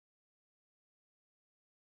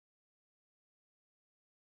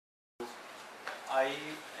I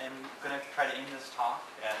am going to try to aim this talk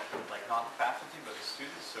at not the faculty but the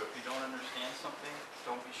students. So if you don't understand something,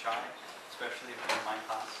 don't be shy, especially if you're in my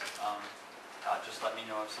class. Just let me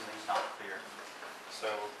know if something's not clear.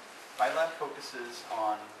 So my lab focuses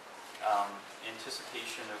on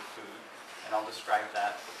anticipation of food, and I'll describe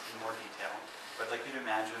that in more detail. But I'd like you to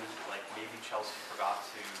imagine maybe Chelsea forgot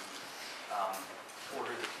to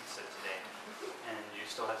order the pizza today, and you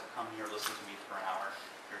still have to come here and listen to me for an hour.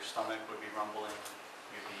 Your stomach would be rumbling,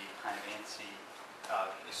 you'd be kind of antsy,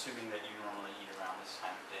 assuming that you normally eat around this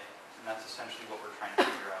time of day. And that's essentially what we're trying to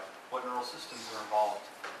figure out. What neural systems are involved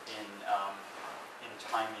in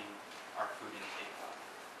timing our food intake,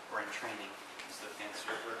 or in training is the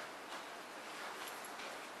fancier word.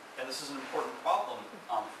 And this is an important problem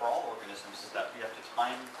for all organisms, is that we have to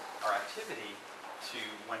time our activity to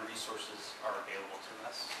when resources are available to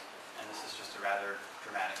us. And this is just a rather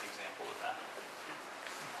dramatic example of that.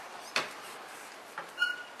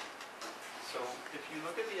 So if you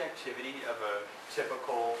look at the activity of a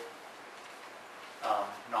typical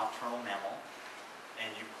nocturnal mammal, and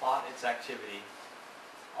you plot its activity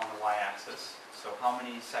on the y-axis, so how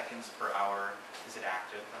many seconds per hour is it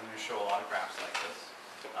active? I'm going to show a lot of graphs like this.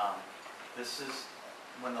 This is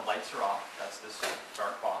when the lights are off, that's this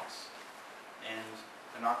dark box. And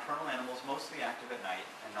the nocturnal animal is mostly active at night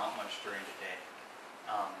and not much during the day.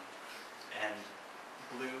 And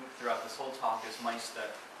blue throughout this whole talk is mice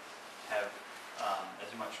that have as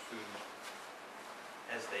much food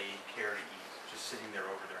as they care to eat, just sitting there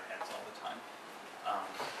over their heads all the time.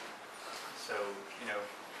 So,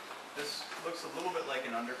 this looks a little bit like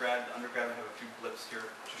an undergrad. Undergrad would have a few blips here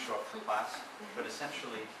to show up for class, but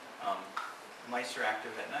essentially, mice are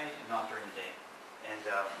active at night and not during the day. And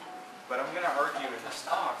but I'm going to argue in this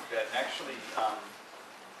talk that actually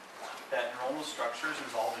that neuronal structures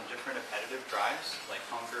involved in different appetitive drives, like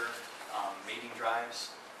hunger, mating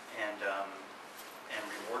drives, and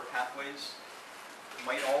reward pathways,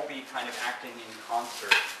 might all be kind of acting in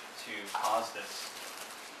concert to cause this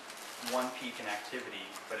one peak in activity,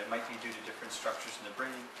 but it might be due to different structures in the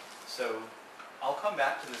brain. So I'll come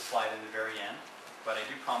back to this slide in the very end, but I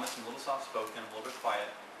do promise I'm a little soft-spoken, a little bit quiet,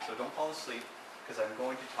 so don't fall asleep, because I'm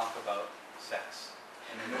going to talk about sex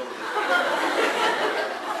in the middle of this video.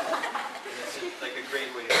 It's like a great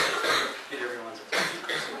way to get everyone's attention,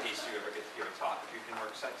 just in case you ever get to give a talk. If you can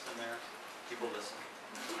work sex in there, people listen.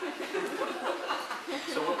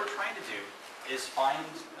 So what we're trying to do is find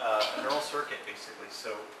a neural circuit, basically.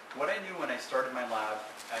 So what I knew when I started my lab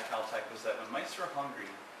at Caltech was that when mice are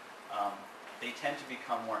hungry, they tend to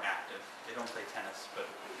become more active. They don't play tennis, but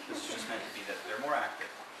this is just meant to be that they're more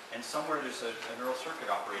active. And somewhere there's a neural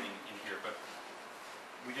circuit operating in here, but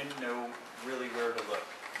we didn't know really where to look.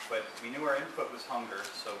 But we knew our input was hunger,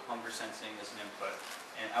 so hunger sensing is an input,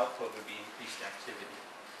 and output would be increased activity.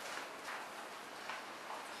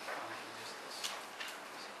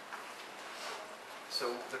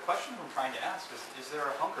 So the question I'm trying to ask is there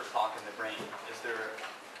a hunger clock in the brain? Is there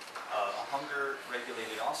a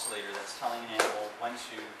hunger-regulated oscillator that's telling an animal when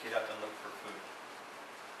to get up and look for food?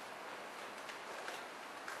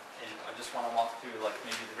 And I just want to walk through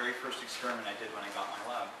maybe the very first experiment I did when I got my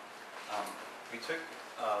lab. We took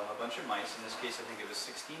a bunch of mice, in this case I think it was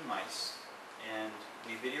 16 mice, and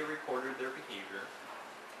we video recorded their behavior,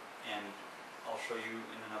 and I'll show you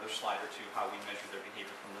in another slide or two how we measure their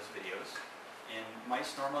behavior from those videos. And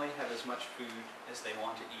mice normally have as much food as they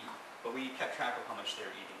want to eat, but we kept track of how much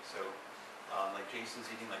they're eating. So like Jason's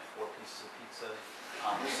eating 4 pieces of pizza.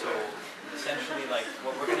 So essentially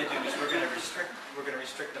what we're going to do is we're going to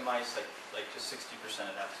restrict the mice to 60%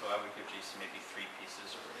 of that. So I would give Jason maybe 3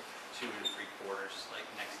 pieces or 2 3/4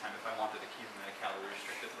 next time if I wanted to keep them at a calorie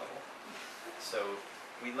restricted level. So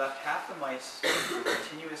we left half the mice with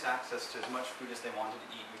continuous access to as much food as they wanted to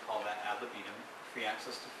eat. We call that ad libitum, free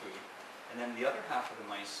access to food. And then the other half of the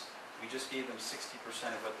mice, we just gave them 60%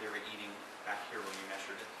 of what they were eating back here when we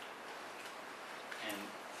measured it. And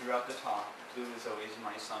throughout the talk, blue is always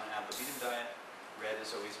mice on an ad libitum diet, red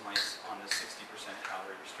is always mice on the 60%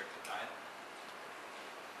 calorie restricted diet.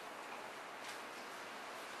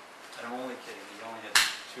 And I'm only kidding, we only had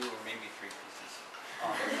 2 or maybe 3 pieces.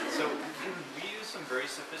 So we use some very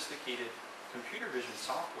sophisticated computer vision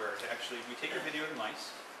software to we take a video of the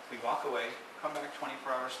mice, we walk away, come back 24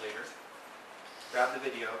 hours later, grab the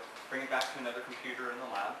video, bring it back to another computer in the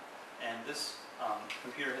lab, and this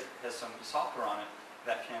computer has some software on it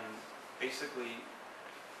that can basically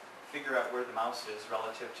figure out where the mouse is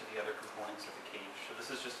relative to the other components of the cage. So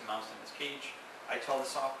this is just a mouse in its cage. I tell the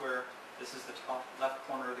software, this is the top left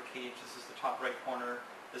corner of the cage, this is the top right corner,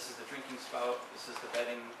 this is the drinking spout, this is the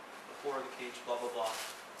bedding, the floor of the cage, blah, blah, blah.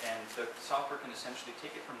 And the software can essentially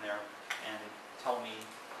take it from there and tell me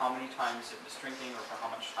how many times it was drinking, or for how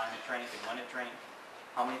much time it drank and when it drank,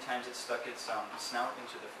 how many times it stuck its snout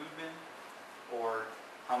into the food bin, or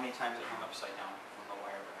how many times it hung upside down from the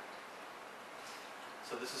wire rack.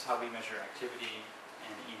 So this is how we measure activity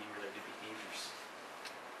and eating-related behaviors.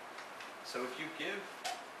 So if you give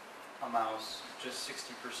a mouse just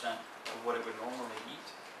 60% of what it would normally eat,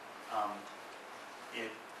 it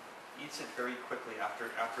eats it very quickly after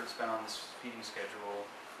it's been on this feeding schedule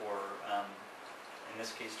for, in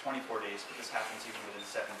this case, 24 days, but this happens even within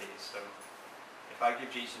 7 days. So if I give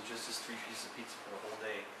Jason just his 3 pieces of pizza for the whole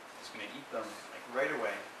day, he's going to eat them like right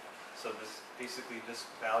away. So this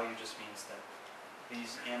value just means that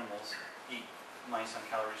these animals eat mice on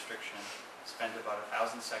calorie restriction, spend about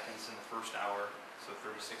 1,000 seconds in the first hour, so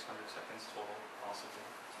 3,600 seconds total, possibly,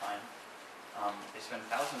 time. They spend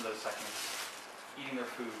 1,000 of those seconds eating their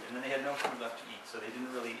food, and then they had no food left to eat, so they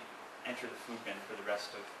didn't really enter the food bin for the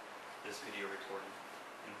rest of this video recording.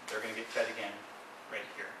 And they're going to get fed again right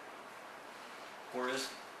here.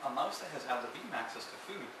 Whereas a mouse that has out of beam access to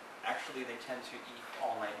food, actually they tend to eat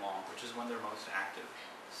all night long, which is when they're most active.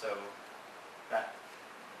 So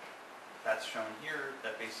that's shown here,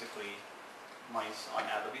 that basically mice on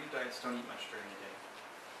ad libitum diets don't eat much during the day.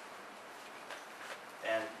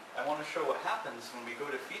 And I want to show what happens when we go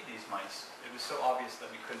to feed these mice. It was so obvious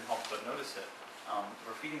that we couldn't help but notice it.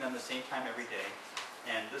 We're feeding them the same time every day,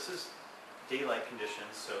 and this is daylight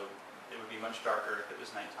conditions, so it would be much darker if it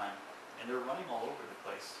was nighttime. And they're running all over the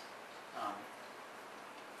place,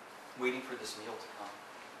 waiting for this meal to come.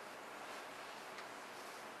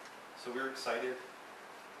 So we're excited,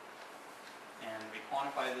 and we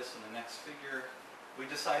quantify this in the next figure. We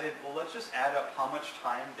decided, well, let's just add up how much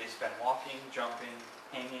time they spend walking, jumping,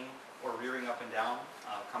 hanging, or rearing up and down,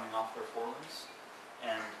 coming off their forelimbs.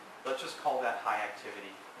 And let's just call that high activity,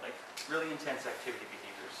 like really intense activity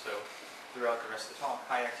behaviors. So throughout the rest of the talk,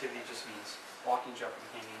 high activity just means walking, jumping,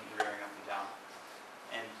 hanging, and rearing up and down.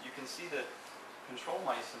 And you can see that control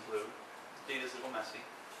mice in blue, the data's a little messy,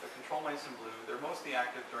 but control mice in blue, they're mostly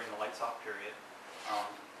active during the lights off period.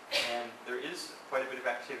 And there is quite a bit of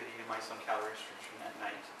activity in mice on calorie restriction at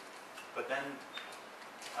night. But then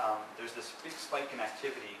there's this big spike in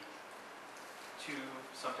activity 2,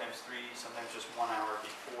 sometimes 3, sometimes just 1 hour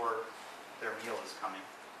before their meal is coming.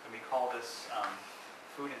 And we call this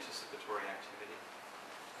food anticipatory activity.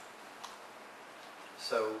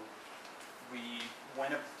 So we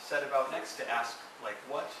set about next to ask, like,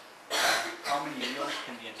 how many meals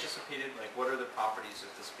can be anticipated? Like, what are the properties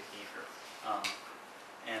of this behavior?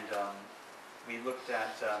 We looked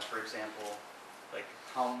at, for example, like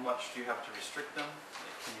how much do you have to restrict them?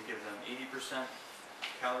 Like, can you give them 80%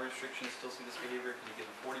 calorie restriction and still see this behavior? Can you give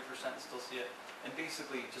them 40% and still see it? And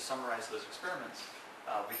basically, to summarize those experiments,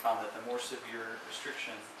 we found that the more severe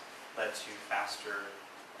restriction led to faster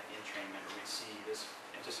entrainment, or we'd see this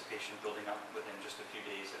anticipation building up within just a few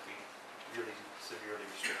days if we really severely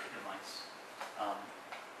restricted the mice.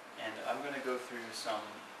 And I'm going to go through some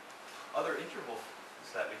other intervals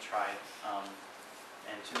that we tried,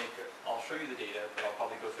 and I'll show you the data, but I'll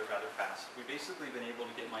probably go through it rather fast. We've basically been able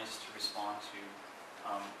to get mice to respond to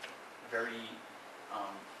very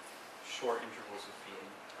short intervals of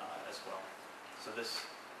feeding as well. So this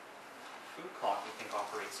food clock, we think,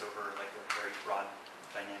 operates over like a very broad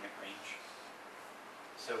dynamic range.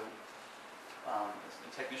 So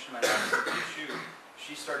the technician I know,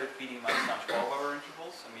 she started feeding mice on 12-hour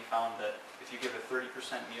intervals, and we found that if you give a 30%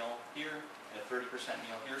 meal here and a 30%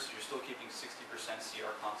 meal here, so you're still keeping 60% CR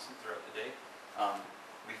constant throughout the day,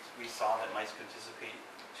 we saw that mice could anticipate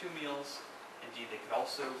 2 meals. Indeed, they could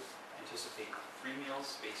also anticipate 3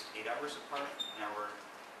 meals spaced 8 hours apart. Now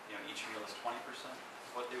each meal is 20%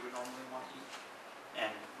 of what they would normally want to eat.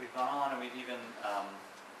 And we've gone on, and we've even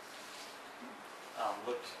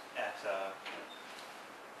looked at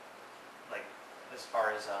like as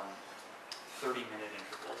far as 30-minute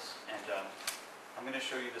intervals. And I'm going to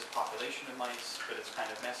show you this population of mice, but it's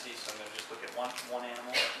kind of messy, so I'm going to just look at one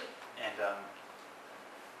animal. And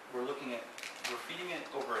we're feeding it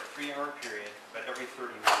over a 3-hour period, but every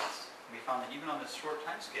 30 minutes. We found that even on this short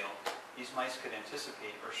time scale, these mice could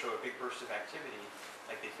anticipate or show a big burst of activity,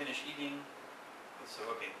 like they finish eating, so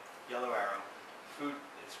okay, yellow arrow, food,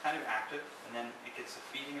 it's kind of active, and then it gets a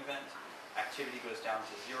feeding event, activity goes down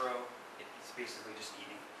to 0, it's basically just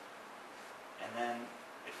eating. And then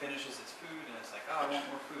it finishes its food, and it's like, oh, I want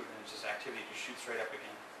more food, and it's just activity just shoots right up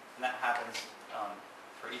again. And that happens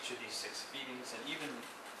for each of these 6 feedings, and even,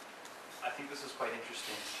 I think this is quite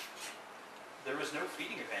interesting, there was no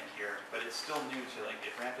feeding event here, but it still knew to like,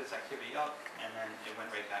 it ramped its activity up and then it went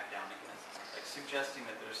right back down again. Like suggesting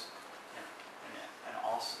that there's an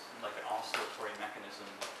oscillatory mechanism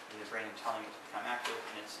in the brain telling it to become active,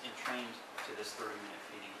 and it's entrained to this 30-minute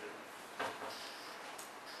feeding rhythm.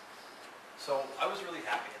 So I was really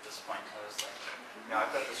happy at this point. I was like,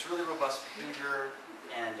 I've got this really robust behavior,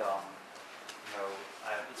 and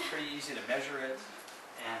it's pretty easy to measure it,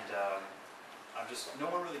 and no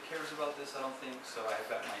one really cares about this, I don't think, so I've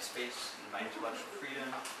got my space and my intellectual freedom,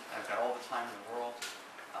 I've got all the time in the world,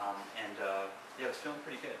 yeah, it was feeling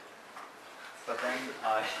pretty good. But then,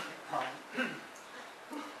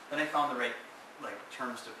 then I found the right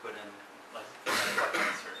terms to put in the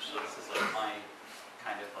answer. So this is my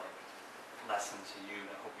kind of lesson to you.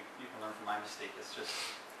 I hope you can learn from my mistake. It's just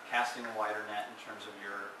casting a wider net in terms of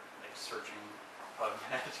your searching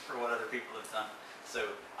PubMed for what other people have done.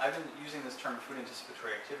 So I've been using this term food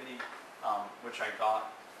anticipatory activity, which I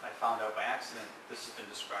found out by accident. This has been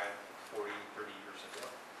described 40, 30 years ago.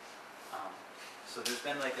 So there's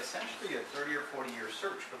been essentially a 30 or 40 year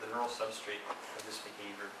search for the neural substrate of this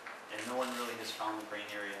behavior, and no one really has found the brain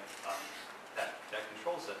area that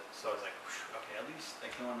controls it. So I was like, okay, at least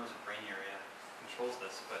no one knows the brain area controls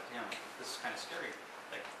this, but this is kind of scary.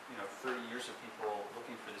 30 years of people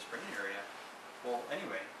looking for this brain area. Well,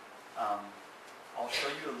 anyway, I'll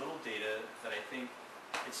show you a little data that I think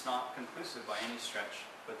it's not conclusive by any stretch,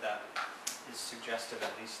 but that is suggestive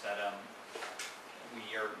at least that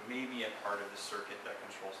we are maybe a part of the circuit that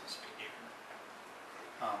controls this behavior.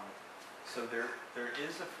 So there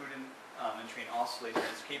is a food entrained oscillator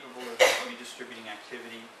that's capable of redistributing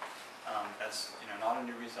activity. That's not a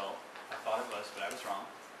new result. I thought it was, but I was wrong.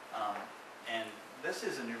 And this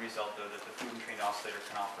is a new result, though, that the food entrained oscillator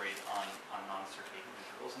can operate on non-circadian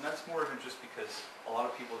intervals. And that's more than just because a lot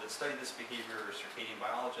of people that study this behavior are circadian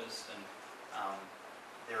biologists, and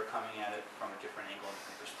they were coming at it from a different angle and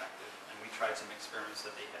different perspective. And we tried some experiments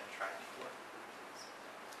that they hadn't tried before.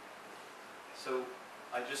 So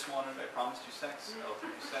I promised you sex, I'll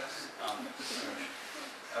give you sex,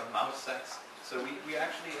 of mouse sex. So we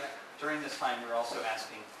actually, during this time, we were also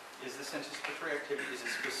asking, is this anticipatory activity, is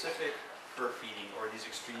it specific for feeding or these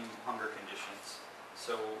extreme hunger conditions?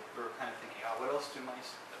 So we were kind of thinking, what else do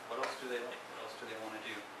mice, what else do they like, what else do they want to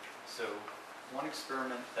do? So one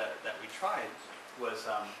experiment that we tried was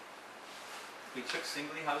we took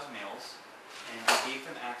singly housed males and we gave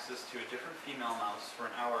them access to a different female mouse for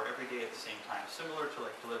an hour every day at the same time, similar to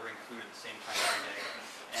delivering food at the same time every day.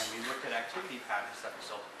 And we looked at activity patterns that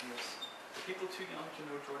resulted from this. Are people too young to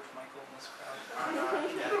know George Michael in this crowd?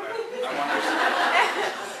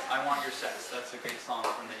 I Want Your Sex. That's a great song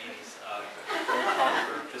from the 80s. Probably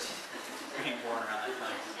were just being born around that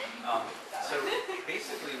time. So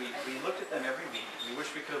basically, we looked at them every week. We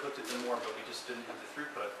wish we could have looked at them more, but we just didn't have the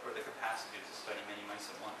throughput or the capacity to study many mice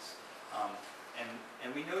at once.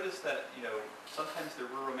 And we noticed that, sometimes there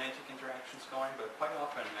were romantic interactions going, but quite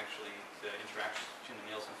often, actually, the interactions between the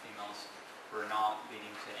males and females were not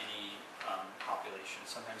leading to any population.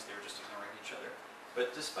 Sometimes they were just ignoring each other.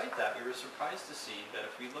 But despite that, we were surprised to see that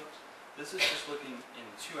if we looked, this is just looking in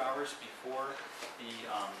 2 hours before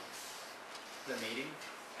the mating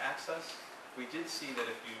access, we did see that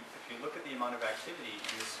if you look at the amount of activity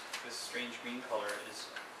in this strange green color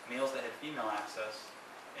is males that had female access,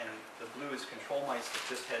 and the blue is control mice that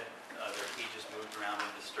just had their cages moved around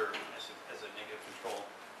and disturbed as a negative control.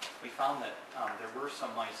 We found that there were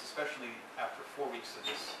some mice, especially after 4 weeks of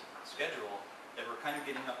this schedule, that were kind of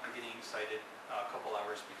getting up and getting excited a couple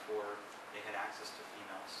hours before they had access to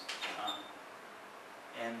females.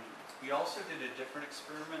 And we also did a different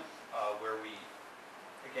experiment where we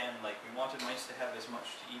wanted mice to have as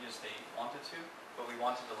much to eat as they wanted to, but we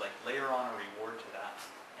wanted to layer on a reward to that.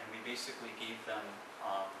 And we basically gave them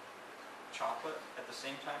chocolate at the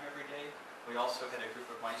same time every day. We also had a group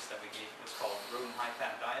of mice that we gave what's called rodent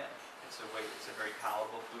high-fat diet. It's a very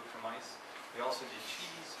palatable food for mice. We also did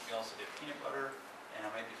cheese, we also did peanut butter, and I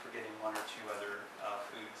might be forgetting 1 or 2 other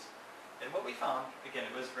foods. And what we found, again,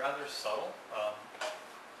 it was rather subtle,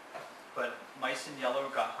 but mice in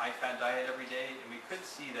yellow got high-fat diet every day, and we could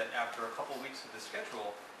see that after a couple weeks of the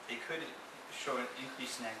schedule, they could show an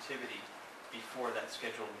increase in activity before that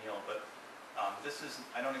scheduled meal. But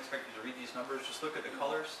I don't expect you to read these numbers, just look at the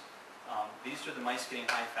colors. These are the mice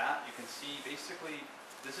getting high-fat. You can see basically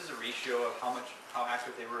this is a ratio of how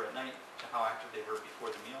active they were at night to how active they were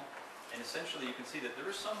before the meal. And essentially you can see that there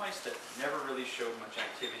were some mice that never really showed much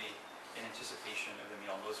activity in anticipation of the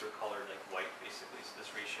meal. And those are colored white basically, so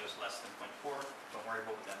this ratio is less than 0.4. Don't worry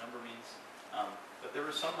about what that number means. But there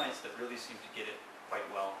were some mice that really seemed to get it quite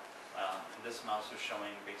well. And this mouse was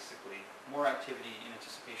showing basically more activity in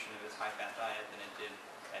anticipation of its high-fat diet than it did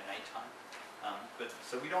at nighttime.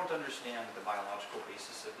 So we don't understand the biological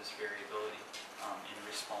basis of this variability in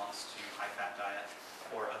response to high-fat diet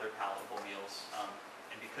or other palatable meals.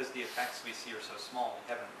 And because the effects we see are so small, we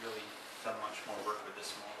haven't really done much more work with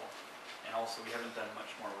this model. And also we haven't done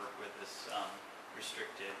much more work with this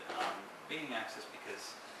restricted mating axis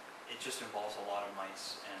because it just involves a lot of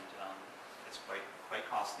mice, and it's quite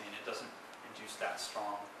costly, and it doesn't induce that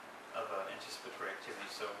strong of anticipatory activity.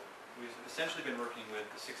 So we've essentially been working with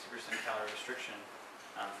the 60% calorie restriction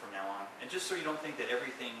from now on. And just so you don't think that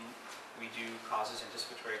everything we do causes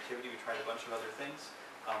anticipatory activity, we tried a bunch of other things.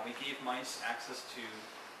 We gave mice access to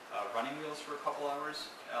running wheels for a couple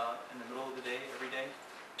hours in the middle of the day, every day,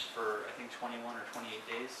 for I think 21 or 28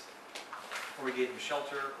 days. Or we gave them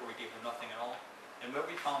shelter, or we gave them nothing at all. And what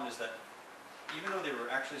we found is that even though they were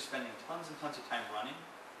actually spending tons and tons of time running,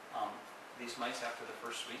 these mice after the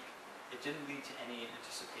first week, it didn't lead to any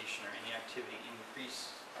anticipation or any activity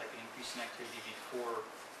increase, like an increase in activity before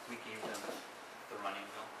we gave them the running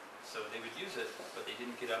wheel. So they would use it, but they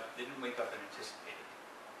didn't get up, they didn't wake up and anticipate it.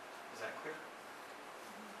 Is that clear?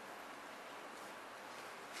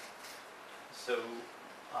 So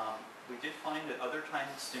we did find that other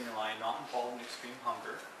kinds of stimuli not involved in extreme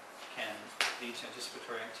hunger can lead to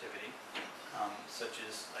anticipatory activity, such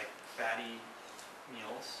as like fatty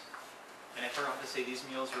meals. And I forgot to say these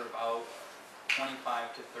meals are about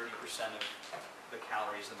 25 to 30% of the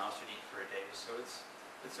calories the mouse would eat for a day. So it's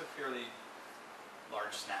a fairly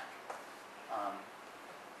large snack.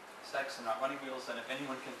 Sex and not running wheels, and if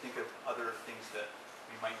anyone can think of other things that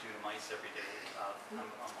we might do to mice every day,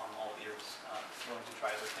 I'm all ears, willing to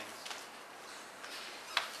try other things.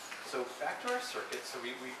 So back to our circuit. So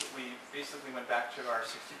we basically went back to our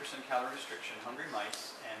 60% calorie restriction, hungry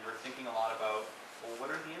mice, and we're thinking a lot about, well, what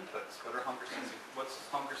are the inputs? What's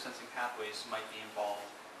hunger sensing pathways might be involved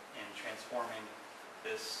in transforming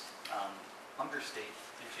this hunger state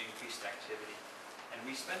into increased activity? And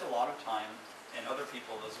we spent a lot of time, and other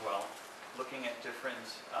people as well, looking at different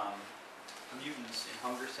mutants in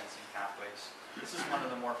hunger sensing pathways. This is one of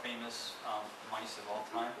the more famous mice of all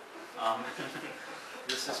time.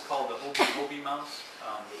 This is called the Obi mouse.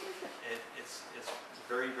 It's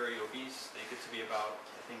very, very obese. They get to be about,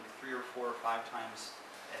 I think, 3 or 4 or 5 times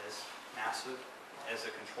as massive as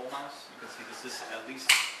a control mouse. You can see this is at least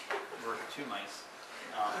worth 2 mice.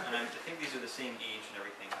 And I think these are the same age and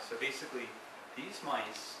everything. So basically, these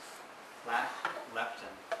mice lack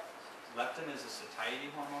leptin. Leptin is a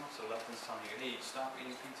satiety hormone, so leptin's telling you, hey, stop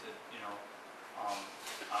eating pizza, you know. I'm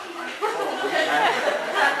full.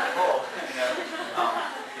 I'm full. You know,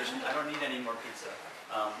 I don't need any more pizza.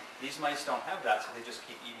 These mice don't have that, so they just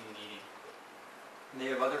keep eating and eating. And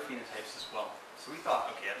they have other phenotypes as well. So we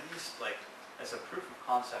thought, okay, at least like as a proof of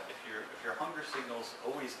concept, if your hunger signal's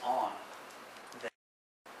always on, then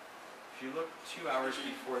if you look 2 hours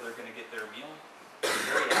before they're going to get their meal,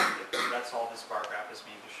 they're very active. That's all this bar graph is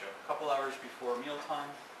meant to show. A couple hours before mealtime,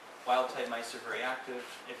 wild-type mice are very active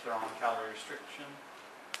if they're on calorie restriction.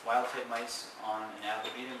 Wild-type mice on an ad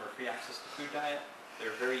libitum or free access to food diet,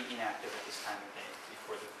 they're very inactive at this time of day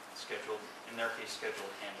before the scheduled, in their case,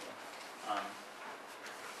 scheduled handling.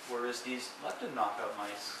 Whereas these leptin knockout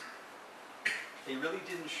mice, they really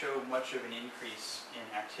didn't show much of an increase in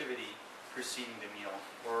activity preceding the meal.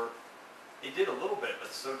 Or they did a little bit, but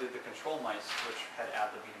so did the control mice, which had ad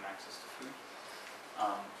libitum access to food.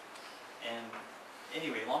 And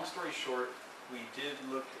anyway, long story short, we did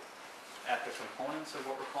look at the components of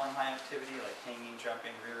what we're calling high activity, like hanging,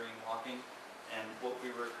 jumping, rearing, walking. And what we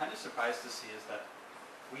were kind of surprised to see is that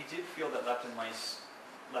we did feel that leptin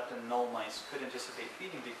null mice could anticipate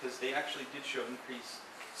feeding because they actually did show increase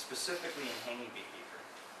specifically in hanging behavior.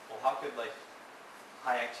 Well, how could like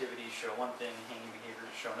high activity show one thing, hanging behavior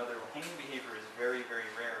show another? Well, hanging behavior is very, very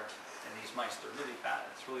rare in these mice. They're really fat.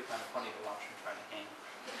 It's really kind of funny to watch them try to hang.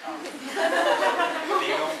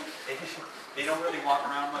 They don't really walk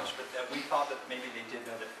around much, but we thought that maybe they did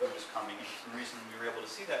know that food was coming. And the reason we were able to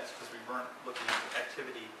see that is because we weren't looking at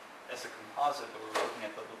activity as a composite, but we were looking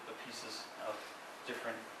at the pieces of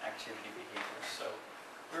different activity behaviors. So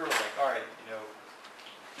we were like, all right, you know,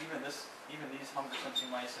 even these hunger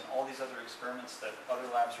sensing mice and all these other experiments that other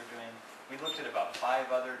labs are doing, we looked at about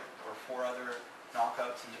 5 other or 4 other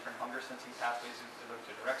knockouts in different hunger sensing pathways. We looked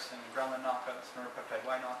at orexin and gremlin knockouts, neuropeptide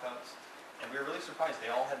Y knockouts, and we were really surprised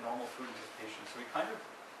they all had normal food anticipation. So we kind of,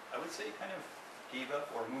 I would say, kind of gave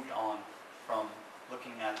up or moved on from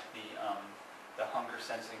looking at the hunger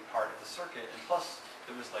sensing part of the circuit. And plus,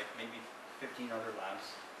 there was like maybe 15 other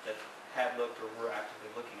labs that had looked or were actively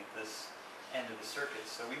looking at this end of the circuit.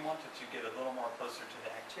 So we wanted to get a little more closer to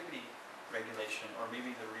the activity regulation, or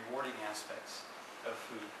maybe the rewarding aspects of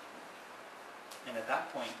food. And at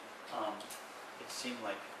that point, it seemed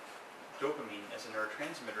like dopamine as a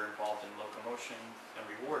neurotransmitter involved in locomotion and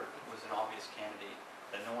reward was an obvious candidate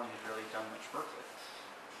that no one had really done much work with.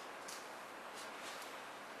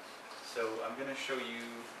 So I'm going to show you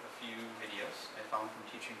a few videos I found from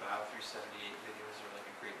Teaching Bio 378. Videos are like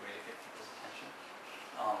a great way to get people's attention.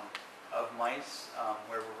 Of mice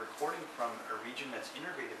where we're recording from a region that's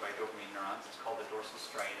innervated by dopamine neurons. It's called the dorsal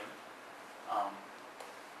striatum.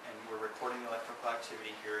 And we're recording electrical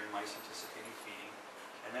activity here in mice anticipating feeding.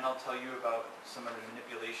 And then I'll tell you about some of the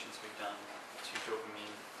manipulations we've done to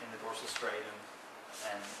dopamine in the dorsal striatum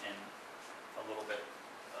and a little bit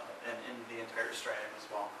and in the entire striatum as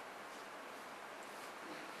well.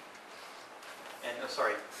 And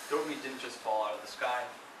dopamine didn't just fall out of the sky.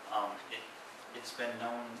 It's been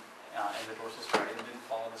known, and the dorsal striatum didn't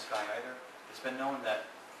fall out of the sky either. It's been known that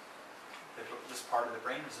this part of the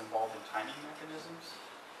brain is involved in timing mechanisms,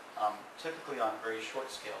 typically on very short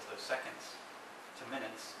scales, those seconds to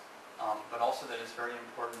minutes, but also that it's very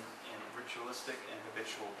important in ritualistic and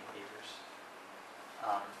habitual behaviors.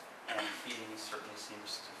 And feeding certainly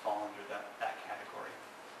seems to fall under that category.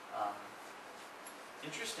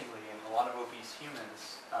 Interestingly, in a lot of obese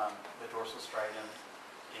humans, the dorsal striatum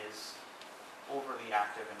is overly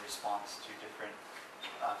active in response to different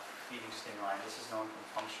feeding stimuli. This is known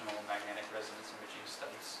from functional magnetic resonance imaging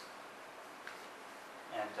studies.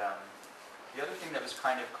 And the other thing that was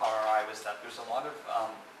kind of caught our eye was that there's a lot of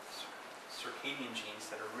circadian genes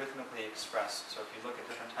that are rhythmically expressed. So if you look at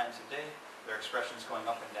different times of day, their expression is going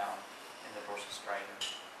up and down in the dorsal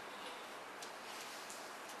striatum.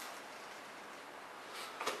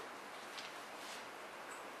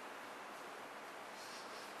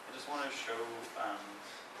 I just want to show,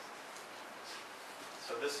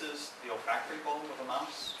 so this is the olfactory bulb of a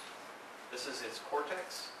mouse. This is its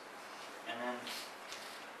cortex. And then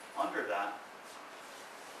under that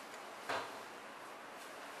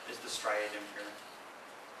is the striatum here.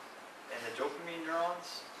 And the dopamine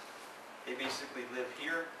neurons, they basically live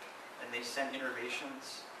here, and they send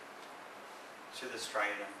innervations to the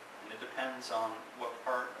striatum. And it depends on what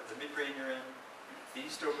part of the midbrain you're in.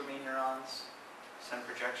 These dopamine neurons send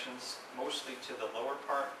projections mostly to the lower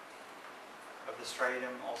part of the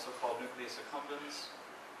striatum, also called nucleus accumbens.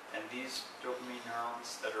 And these dopamine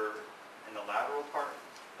neurons that are in the lateral part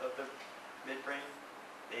of the midbrain,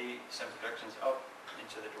 they send projections up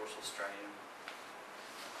into the dorsal striatum.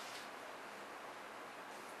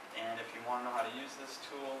 And if you want to know how to use this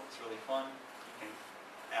tool, it's really fun. You can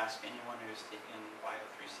ask anyone who's taken Bio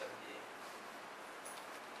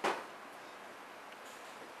 378.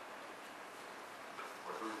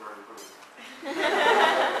 What do we already put it?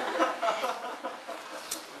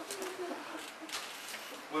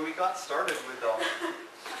 When we got started with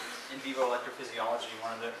in vivo electrophysiology,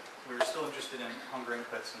 we were still interested in hunger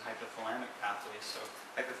inputs and hypothalamic pathways. So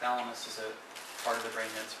hypothalamus is a part of the brain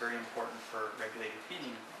that's very important for regulating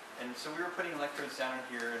feeding. And so we were putting electrodes down in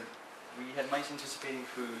here, and we had mice anticipating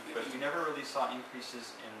food, but we never really saw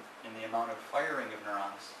increases in the amount of firing of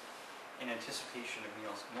neurons in anticipation of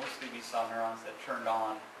meals. Mostly we saw neurons that turned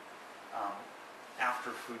on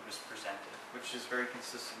after food was presented, which is very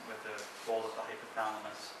consistent with the role of the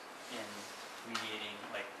hypothalamus in mediating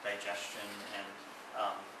like digestion and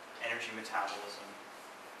energy metabolism.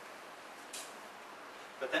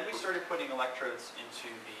 But then we started putting electrodes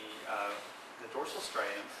into the dorsal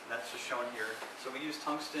striatum, and that's just shown here. So we use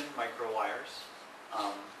tungsten microwires,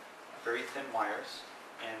 very thin wires,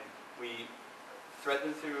 and we thread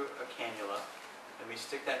them through a cannula, and we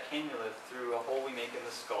stick that cannula through a hole we make in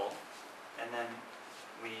the skull, and then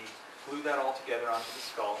we glue that all together onto the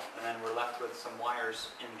skull, and then we're left with some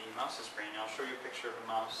wires in the mouse's brain. And I'll show you a picture of a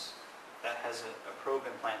mouse that has a probe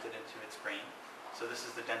implanted into its brain. So this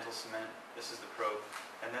is the dental cement, this is the probe,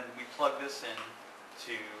 and then we plug this in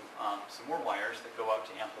to some more wires that go out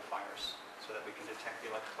to amplifiers so that we can detect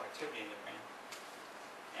the electrical activity in the brain.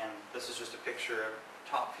 And this is just a picture of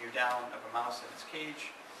top view down of a mouse in its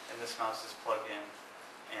cage, and this mouse is plugged in,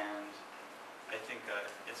 and I think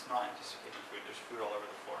it's not anticipating food. There's food all over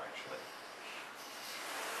the floor, actually.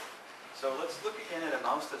 So let's look again at a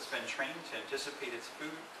mouse that's been trained to anticipate its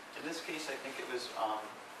food. In this case, I think it was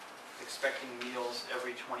expecting meals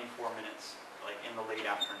every 24 minutes, like in the late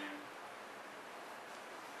afternoon.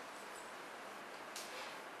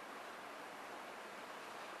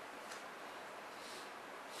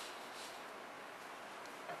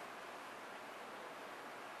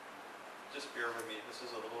 Just bear with me, this is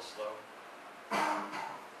a little slow.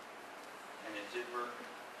 And it did work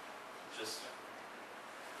just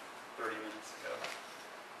 30 minutes ago.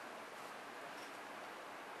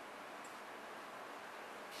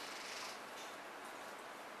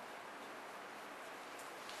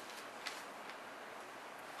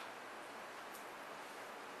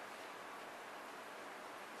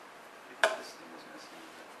 This thing was missing.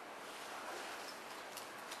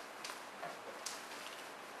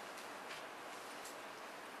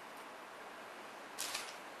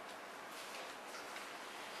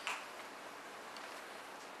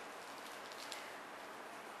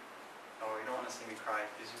 Oh, you don't want to see me cry.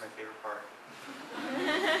 These are my favorite part.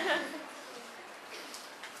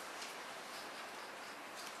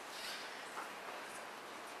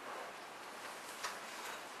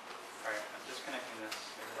 Alright, I'm disconnecting this.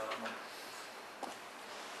 Maybe that'll work.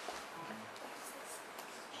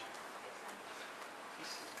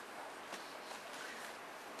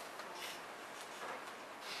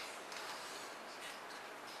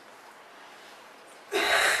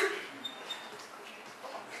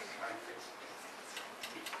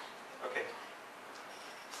 Okay.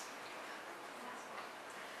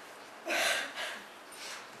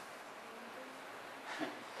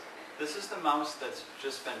 This is the mouse that's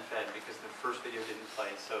just been fed because the first video didn't play.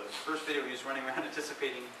 So the first video he was running around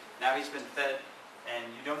anticipating, now he's been fed, and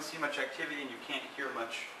you don't see much activity and you can't hear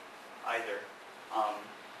much either. I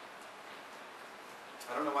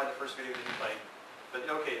don't know why the first video didn't play, but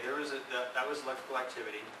okay, there was that was electrical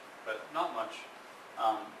activity, but not much.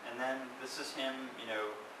 And then this is him,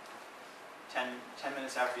 10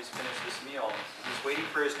 minutes after he's finished this meal. He's waiting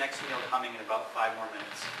for his next meal coming in about 5 more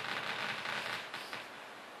minutes.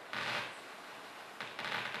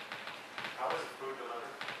 How is the food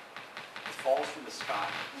delivered? It falls from the sky.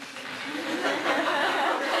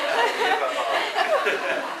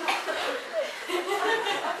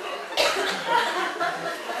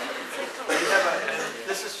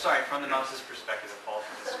 This is, sorry, from the mouse's perspective, it falls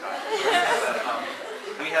from the sky.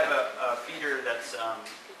 We have a feeder that's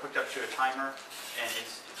hooked up to a timer, and it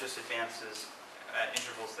just advances at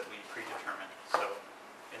intervals that we predetermine. So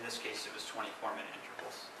in this case, it was 24-minute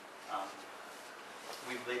intervals.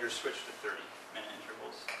 We've later switched to 30-minute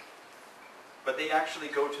intervals. But they actually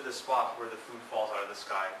go to the spot where the food falls out of the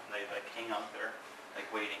sky, and they like hang out there, like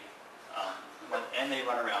waiting. And they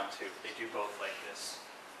run around too. They do both like this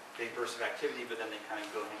big burst of activity, but then they kind of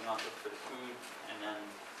go hang out, look for the food, and then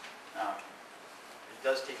it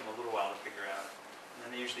does take them a little while to figure out. And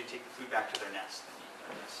then they usually take the food back to their nest and eat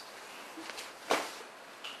their nest.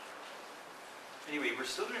 Anyway, we're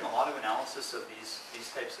still doing a lot of analysis of these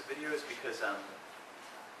types of videos because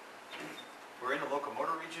we're in a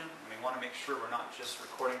locomotor region, and we want to make sure we're not just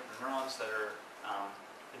recording for neurons that are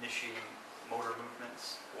initiating motor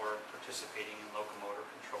movements or participating in locomotor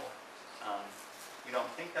control. We don't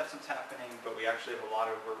think that's what's happening, but we actually have a lot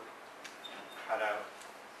of work cut out,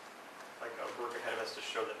 like work ahead of us to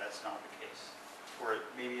show that that's not the case, or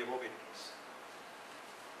maybe it will be the case.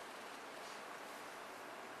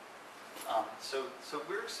 So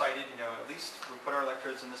we're excited, at least we put our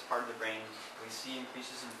electrodes in this part of the brain, we see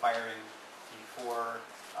increases in firing before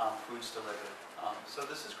food's delivered. So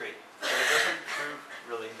this is great, but it doesn't prove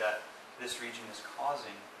really that this region is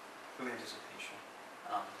causing food anticipation.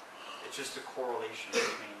 It's just a correlation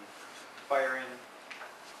between firing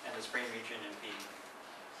and this brain region and feeding.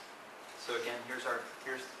 So again, here's a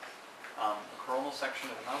coronal section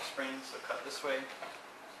of the mouse brain, so cut this way.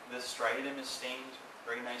 This striatum is stained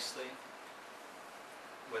very nicely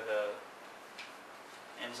with an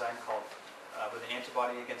enzyme called, with an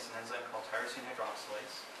antibody against an enzyme called tyrosine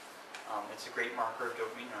hydroxylase. It's a great marker of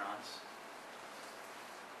dopamine neurons.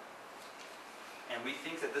 And we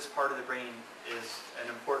think that this part of the brain is an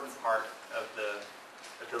important part of the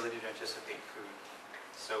ability to anticipate food.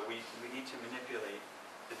 So we need to manipulate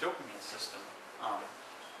the dopamine system.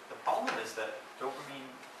 The problem is that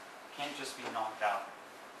dopamine can't just be knocked out.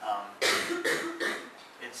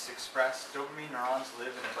 It's expressed, dopamine neurons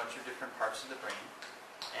live in a bunch of different parts of the brain,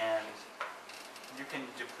 and you can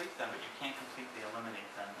deplete them, but you can't completely eliminate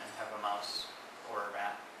them and have a mouse or a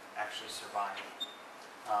rat actually survive.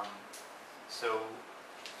 So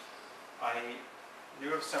I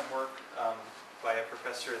knew of some work by a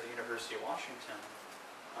professor at the University of Washington,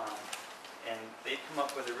 and they'd come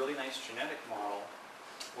up with a really nice genetic model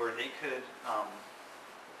where they could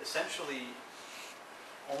essentially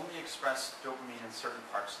only express dopamine in certain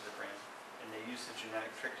parts of the brain, and they used a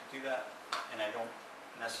genetic trick to do that, and I don't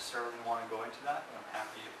necessarily want to go into that, but I'm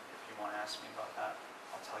happy if you want to ask me about that,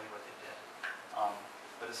 I'll tell you what they did.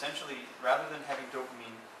 But essentially, rather than having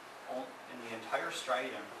dopamine in the entire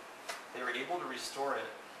striatum, they were able to restore it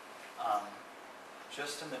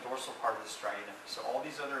just in the dorsal part of the striatum. So all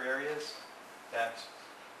these other areas that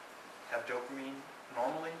have dopamine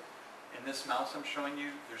normally, in this mouse I'm showing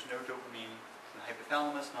you, there's no dopamine in the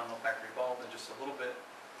hypothalamus, non-olfactory bulb, and just a little bit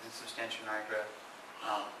in substantia nigra.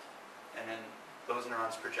 And then those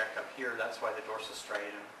neurons project up here. That's why the dorsal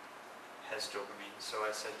striatum has dopamine. So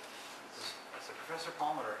I said, Professor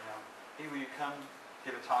Palmer, hey, will you come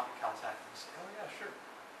give a talk at Caltech? And he said, oh yeah, sure.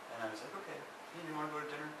 And I was like, okay. Hey, do you want to go to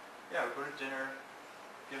dinner? Yeah, we'll go to dinner,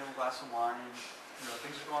 give him a glass of wine,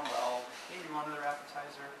 things are going well. Hey, do you want another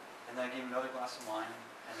appetizer? And then I gave him another glass of wine,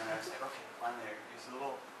 and then I was like, okay, finally, he was a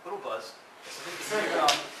little buzzed. I said, hey, can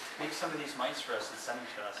you make some of these mice for us and send them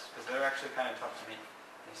to us? Because they're actually kind of tough to make.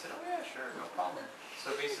 And he said, oh yeah, sure, no problem.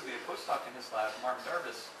 So basically a postdoc in his lab, Martin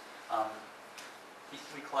Darvis,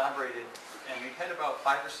 we collaborated, and we had about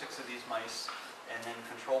 5 or 6 of these mice, and then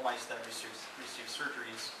control mice that receive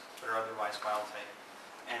surgeries but are otherwise wild type.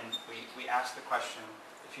 And we asked the question,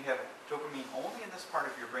 if you have dopamine only in this part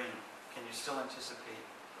of your brain, can you still anticipate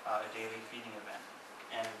a daily feeding event?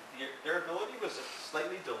 And their ability was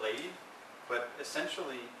slightly delayed, but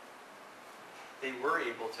essentially they were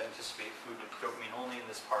able to anticipate food with dopamine only in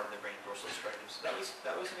this part of the brain, dorsal striatum. So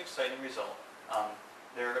that was an exciting result.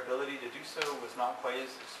 Their ability to do so was not quite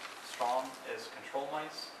as strong as control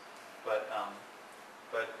mice, but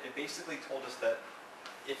it basically told us that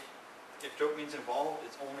if dopamine's involved,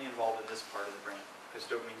 it's only involved in this part of the brain, because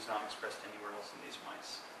dopamine is not expressed anywhere else in these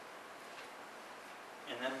mice.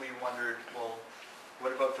 And then we wondered, well,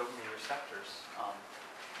 what about dopamine receptors?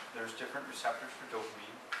 There's different receptors for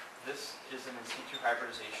dopamine. This is an in situ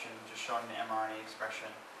hybridization, just showing the mRNA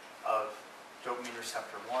expression of dopamine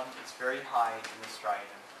receptor 1. It's very high in the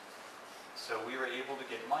striatum. So we were able to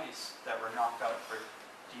get mice that were knocked out for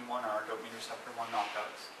D1R, dopamine receptor 1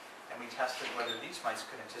 knockouts, and we tested whether these mice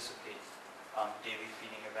could anticipate daily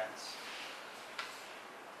feeding events.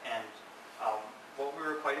 And what we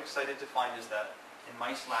were quite excited to find is that in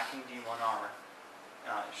mice lacking D1R,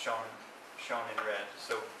 shown in red,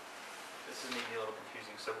 so this is maybe a little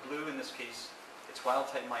confusing. So blue in this case, it's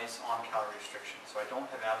wild-type mice on calorie restriction. So I don't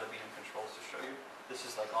have ad libitum controls to show you. This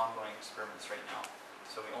is like ongoing experiments right now.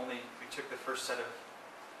 So we took the first set of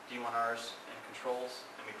D1Rs and controls,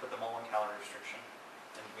 and we put them all on calorie restriction.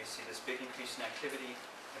 And we see this big increase in activity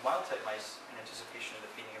in wild-type mice in anticipation of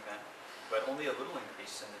the feeding event, but only a little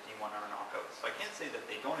increase in the D1R knockouts. So I can't say that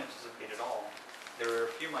they don't anticipate at all. There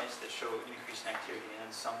are a few mice that show increase in activity,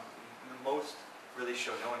 and most really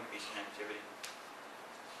show no increase in activity.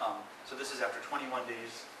 So this is after 21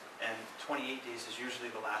 days, and 28 days is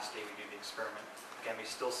usually the last day we do the experiment. Again, we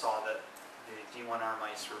still saw that the D1R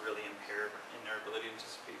mice were really impaired in their ability to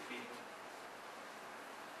anticipate feeding.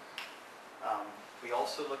 We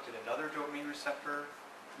also looked at another dopamine receptor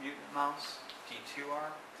mutant mouse,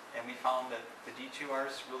 D2R, and we found that the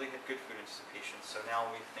D2Rs really had good food anticipation. So now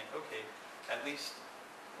we think, okay, at least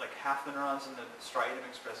like half the neurons in the striatum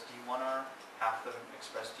express D1R, half of them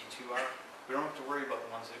express D2R. We don't have to worry about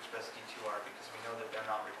the ones that express D2R because we know that they're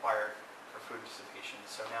not required for food anticipation.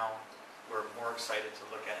 So now we're more excited to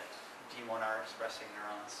look at D1R expressing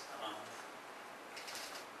neurons.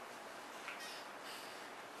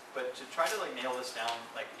 But to try to nail this down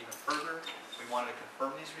even further, we wanted to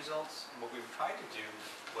confirm these results. And what we tried to do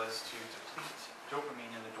was to deplete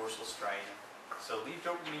dopamine in the dorsal striatum. So leave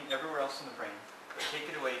dopamine everywhere else in the brain, but take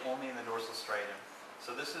it away only in the dorsal striatum.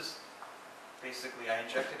 So this is basically, I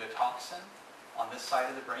injected a toxin on this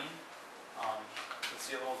side of the brain. You can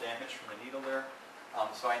see a little damage from the needle there.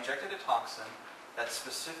 So I injected a toxin that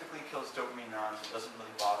specifically kills dopamine neurons. It doesn't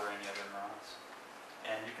really bother any other neurons.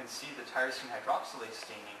 And you can see the tyrosine hydroxylase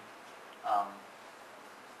staining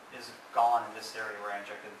is gone in this area where I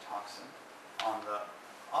injected the toxin. On the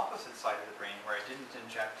opposite side of the brain, where I didn't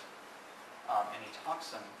inject any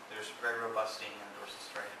toxin, there's very robust staining in the dorsal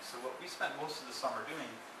striatum. So what we spent most of the summer doing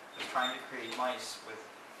was trying to create mice with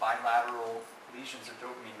bilateral lesions of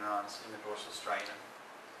dopamine neurons in the dorsal striatum.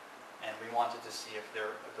 And we wanted to see if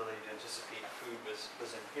their ability to anticipate food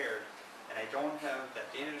was impaired. And I don't have that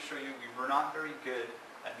data to show you. We were not very good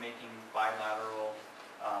at making bilateral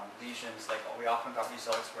lesions. We often got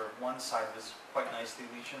results where one side was quite nicely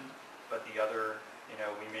lesioned, but the other,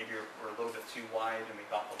 we maybe were a little bit too wide and we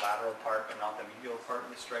got the lateral part but not the medial part of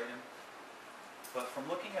the striatum. But from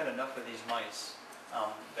looking at enough of these mice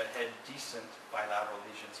that had decent bilateral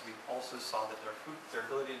lesions, we also saw that their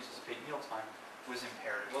ability to anticipate mealtime was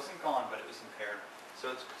impaired. It wasn't gone, but it was impaired.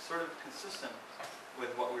 So it's sort of consistent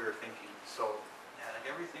with what we were thinking. So yeah,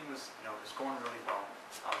 everything was, was going really well.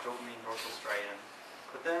 Dopamine, dorsal striatum.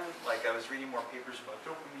 But then, I was reading more papers about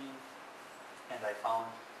dopamine, and I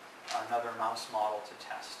found another mouse model to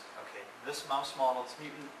test. Okay, this mouse model is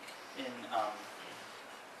mutant in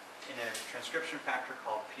a transcription factor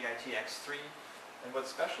called PITX3. And what's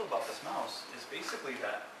special about this mouse is basically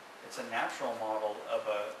that it's a natural model of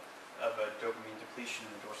a dopamine depletion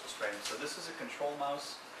in the dorsal striatum. So this is a control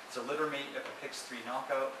mouse. It's a litter mate of a PIX3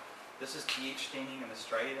 knockout. This is TH staining in the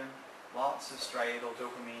striatum. Lots of striatal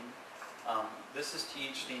dopamine. This is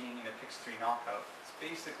TH staining in a PIX3 knockout. It's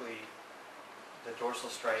basically, the dorsal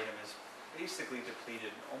striatum is basically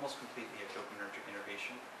depleted almost completely of dopaminergic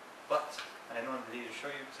innervation. But, and I don't have the data to show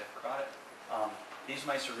you because I forgot it, these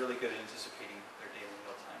mice are really good at anticipating their daily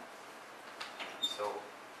meal time. So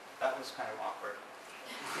that was kind of awkward.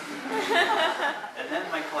 And then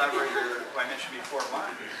my collaborator, who I mentioned before,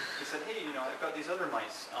 Mark, he said, hey, I've got these other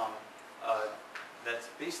mice that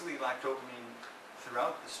basically lack dopamine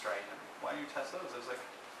throughout the striatum. Why don't you test those? I was like,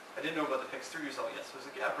 I didn't know about the PIX3 result yet, so I was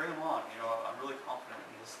like, yeah, bring them on. I'm really confident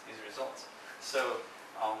in these results. So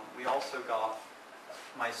we also got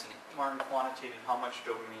mice, and Martin quantitated how much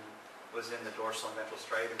dopamine was in the dorsal and ventral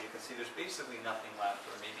striatum. You can see there's basically nothing left,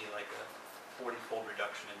 or maybe like a 40-fold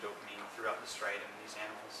reduction in dopamine throughout the striatum in these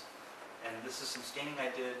animals. And this is some staining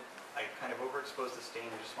I did. I kind of overexposed the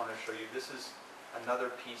stain. I just wanted to show you. This is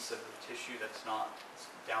another piece of the tissue that's not,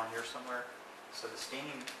 it's down here somewhere. So the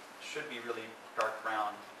staining should be really dark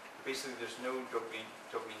brown. But basically, there's no dopamine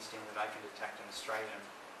stain that I can detect in the striatum.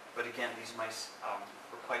 But again, these mice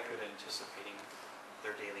were quite good at anticipating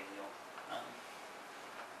their daily meal.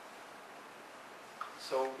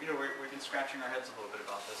 So, we've been scratching our heads a little bit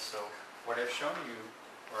about this. So what I've shown you,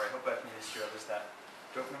 or I hope I've convinced you of, is that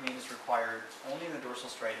dopamine is required only in the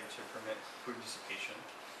dorsal striatum to permit food dissipation.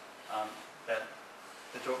 That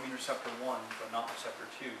the dopamine receptor 1, but not receptor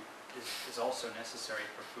 2, is also necessary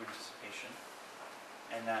for food dissipation.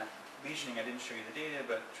 And that lesioning, I didn't show you the data,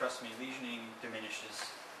 but trust me, lesioning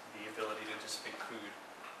diminishes the ability to dissipate food.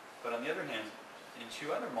 But on the other hand, in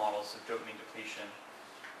 2 other models of dopamine depletion,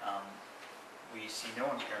 we see no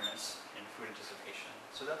impairments in food anticipation.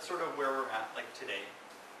 So that's sort of where we're at, like today,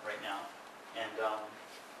 right now. And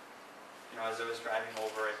as I was driving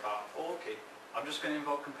over, I thought, oh, okay, I'm just going to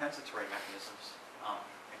invoke compensatory mechanisms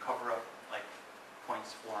and cover up like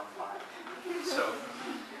points 4 and 5. So,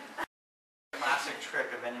 classic trick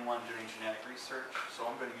of anyone doing genetic research, so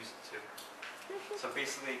I'm going to use it too. So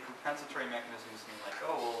basically, compensatory mechanisms mean like,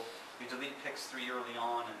 oh, well, you delete PIX3 early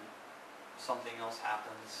on and something else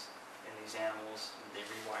happens in these animals, and they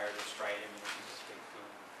rewire their striatum and they can dissipate food.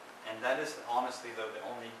 And that is, honestly, though, the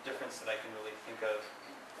only difference that I can really think of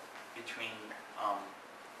between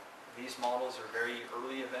these models are very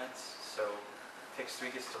early events, so PIX3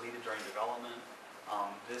 gets deleted during development.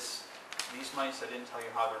 These mice, I didn't tell you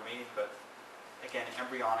how they're made, but again,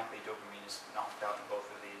 embryonically, dopamine is knocked out in both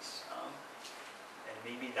of these. And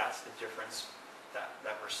maybe that's the difference that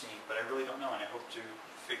we're seeing, but I really don't know, and I hope to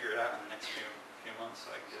figure it out in the next few months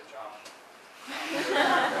so I can get a job.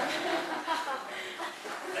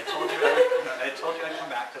 I told you I'd come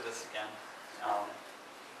back to this again.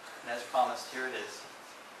 And as promised, here it is.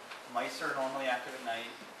 Mice are normally active at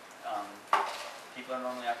night. People are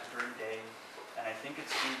normally active during the day. And I think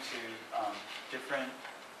it's due to different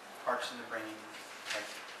parts of the brain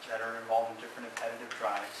that are involved in different appetitive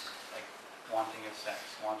drives, like wanting of sex,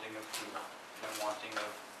 wanting of food, wanting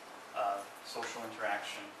of social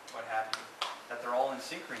interaction, what have you, that they're all in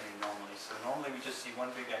synchrony normally. So normally we just see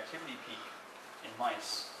one big activity peak in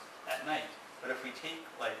mice at night. But if we take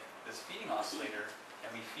like this feeding oscillator and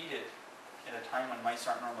we feed it at a time when mice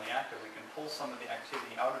aren't normally active, we can pull some of the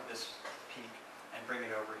activity out of this peak and bring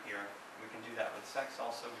it over here. We can do that with sex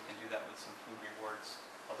also. We can do that with some food rewards,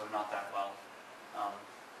 although not that well.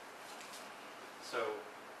 So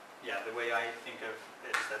yeah, the way I think of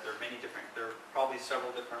it is that there are probably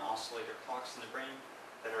several different oscillator clocks in the brain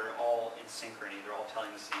that are all in synchrony. They're all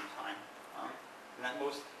telling the same time. And that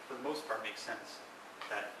for the most part makes sense,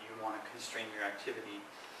 that you want to constrain your activity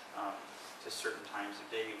to certain times of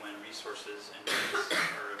day when resources and needs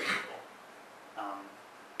are available.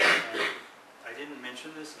 And I didn't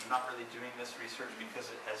mention this, I'm not really doing this research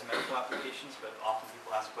because it has medical applications, but often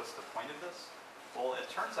people ask, what's the point of this? Well, it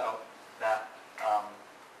turns out that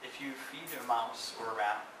if you feed a mouse or a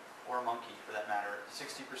rat, or a monkey for that matter,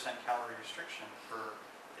 60% calorie restriction for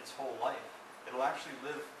its whole life, it'll actually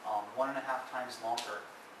live 1.5 times longer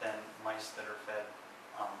than mice that are fed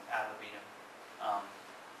ad libitum.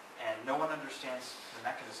 And no one understands the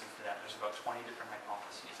mechanism for that. There's about 20 different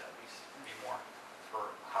hypotheses at least, maybe more,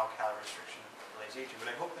 for how calorie restriction relates aging.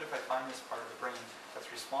 But I hope that if I find this part of the brain that's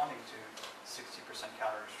responding to 60%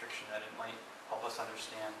 calorie restriction, that it might help us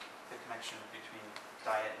understand the connection between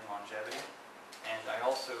diet and longevity. And I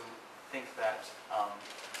also think that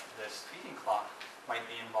this feeding clock might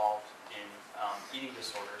be involved in eating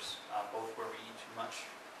disorders, both where we eat too much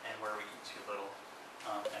and where we eat too little.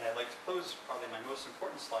 And I'd like to close probably my most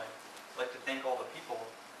important slide. I'd like to thank all the people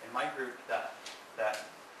in my group that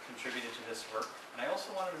contributed to this work. And I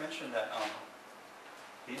also wanted to mention that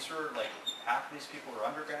these were like, half of these people were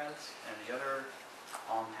undergrads, and the other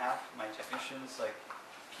half, my technicians, like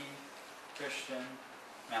Keith, Christian,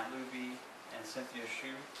 Matt Luby, and Cynthia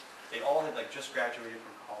Hsu, they all had like just graduated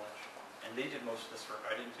from college, and they did most of this work.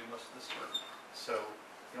 I didn't do most of this work. So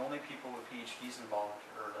the only people with PhDs involved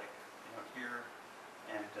are like, you know, here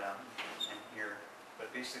and here.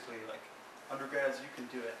 But basically, like, undergrads, you can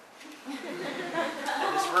do it. And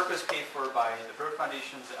this work was paid for by the Broad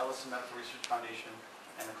Foundation, the Ellison Medical Research Foundation,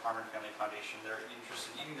 and the Klarman Family Foundation. They're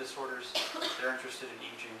interested in eating disorders, they're interested in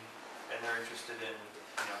aging, and they're interested in,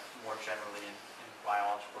 you know, more generally in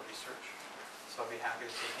biological research. So I'll be happy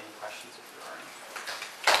to take any questions if there are any.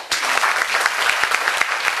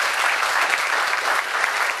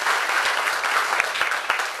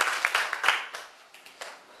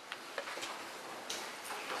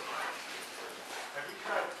 Have you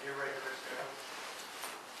tried irregular schedules?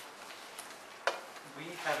 We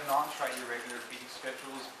have not tried irregular feeding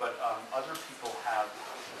schedules, but other people have,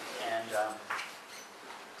 and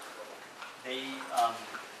they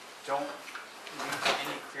don't lead to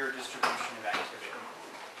any clear distribution of activity.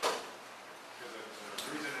 Because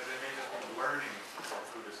the reason is they may just be learning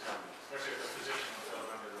through this kind of, especially if the physician was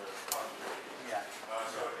under the population. Yeah.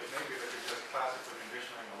 So it may be that you're just classically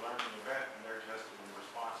conditioning a learning event, and they're just in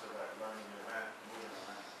response to that learning event moving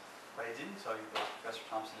around. What I didn't tell you, though, Professor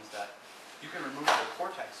Thompson, is that you can remove the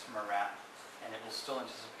cortex from a rat, and it will still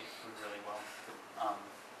anticipate food really well.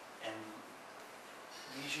 And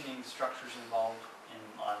lesioning structures involved in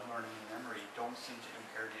learning and memory don't seem to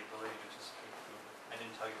impair the ability to anticipate food. I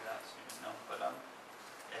didn't tell you that, so you didn't know. But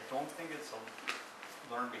I don't think it's a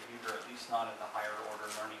learned behavior, at least not at the higher order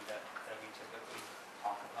learning that we typically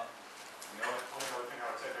talk about. And the only other thing I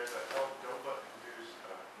would say, there's a dopa-induced,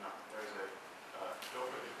 there's a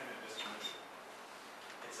dopa-dependent dyskinesia.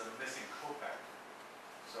 It's a missing cofactor.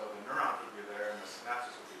 So the neurons would be there and the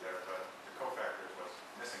synapses would be there, but the cofactor is what's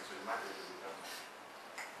missing, so you might be able to do that.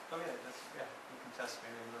 Oh yeah, you can test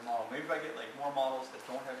maybe a model. Maybe if I get like more models that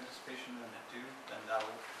don't have anticipation than that do, then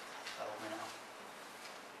that'll win out.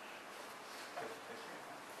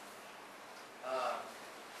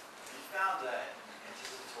 You found that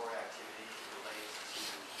anticipatory activity relates to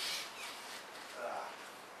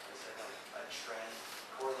a trend,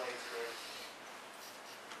 correlates with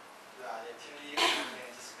the activity and they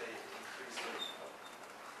anticipate increase of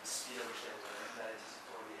the speed at which they learn that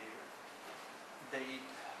anticipatory behavior. I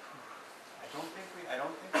don't think we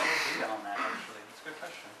have data on that actually. It's a good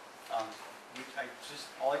question.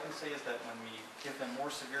 All I can say is that when we give them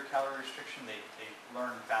more severe calorie restriction, they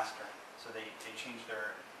learn faster. So they change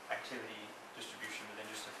their activity distribution within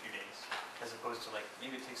just a few days, as opposed to like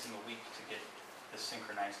maybe it takes them a week to get the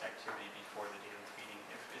synchronized activity before the daily feeding.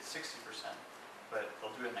 If it's 60%, but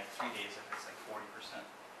they'll do it in like 3 days if it's like 40%.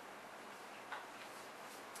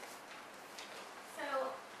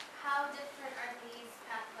 So how different are these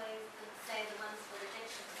pathways than, say, the ones with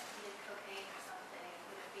addiction, like needed cocaine or something?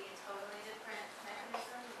 Would it be a totally different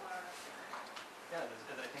mechanism or? Yeah,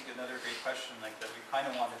 I think another great question, like that we kind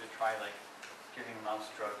of wanted to try, like giving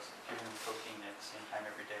mouse drugs, giving them cocaine at the same time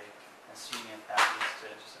every day, and seeing if that leads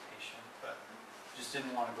to anticipation. But just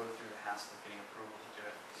didn't want to go through the hassle of getting approval to do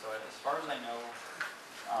it. So as far as I know,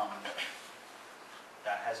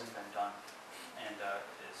 that hasn't been done, and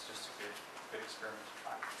it's just a good experiment to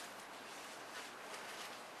try.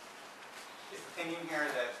 Is the thinking here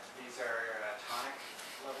that these are tonic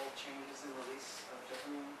level changes in release of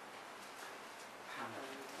dopamine happen,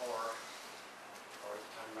 or are we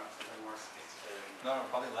talking about something more sophisticated? No,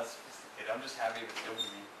 probably less sophisticated. I'm just happy with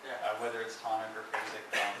dopamine. Yeah. Whether it's tonic or phasic,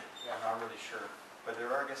 I'm not really sure. But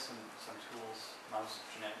there are, I guess, some tools, mouse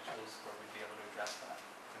genetic tools, where we'd be able to address that.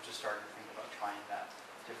 We've just started to think about trying that,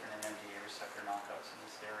 different NMDA receptor knockouts in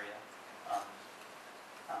this area.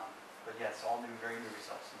 But yes, all new, very new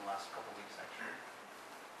results in the last couple of weeks, actually.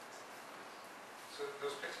 So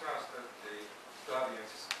those pigs mouse, they still have the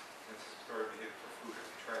anticipatory behavior for food. Have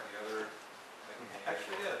you tried the other?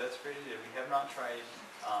 Actually, yeah, that's a great idea. We have not tried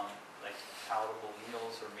like palatable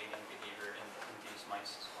meals or mating behavior in these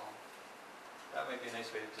mice as well. That might be a nice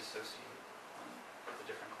way to dissociate the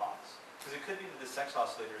different clocks. Because it could be that the sex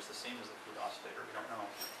oscillator is the same as the food oscillator. We don't know.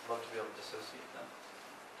 I'd love to be able to dissociate them.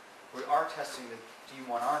 We are testing the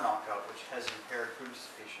D1R knockout, which has impaired food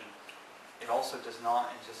anticipation. It also does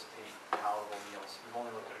not anticipate palatable meals. We've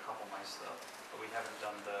only looked at a couple mice though, but we haven't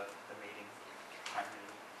done the mating time in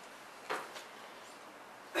the week.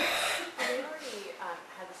 You already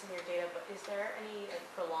had this in your data, but is there any like,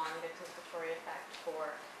 prolonged anticipatory effect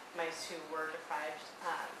for mice who were deprived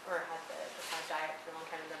or had the deprived diet for a long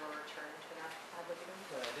time and then were returned to enough ad libitum?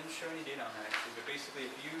 I didn't show any data on that actually, but basically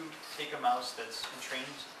if you take a mouse that's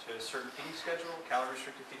entrained to a certain feeding schedule, calorie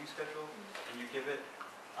restricted feeding schedule, and you give it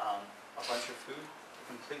a bunch of food, it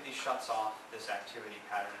completely shuts off this activity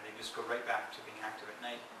pattern and they just go right back to being active at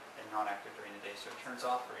night and not active during the day. So it turns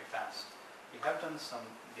off very fast. We have done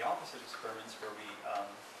the opposite experiments where we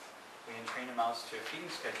entrain a mouse to a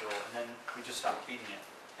feeding schedule and then we just stop feeding it.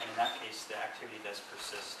 And in that case, the activity does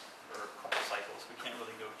persist for a couple cycles. We can't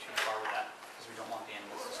really go too far with that because we don't want the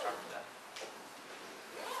animals to starve to death.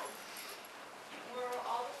 Were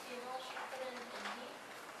all the females shafted in heat?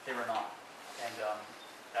 They were not. And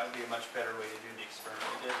that would be a much better way to do the experiment.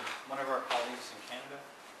 We did. One of our colleagues in Canada,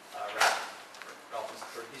 Ralph,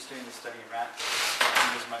 he's doing the study in rats.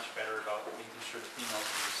 He was much better about making sure the females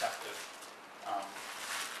are receptive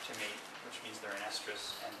to mate, which means they're in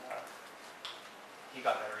estrus, and he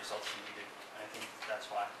got better results than we did, and I think that's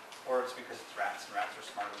why. Or it's because it's rats, and rats are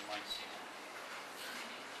smarter than mice.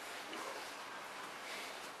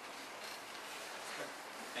 Okay.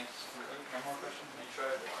 Thanks. One more question? You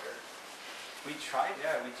tried water. We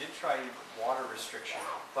did try water restriction,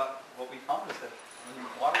 but what we found is that when you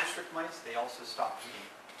water restrict mice, they also stop eating.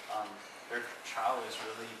 Their chow is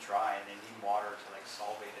really dry and they need water to like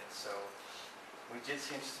solvate it. So we did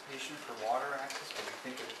see anticipation for water access, but we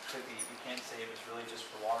think it could be, we can't say it was really just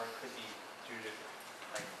for water, it could be due to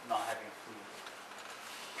like not having food.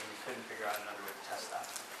 And we couldn't figure out another way to test that.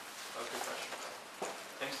 That was a good question.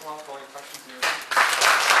 Thanks a lot for all your questions and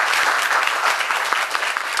your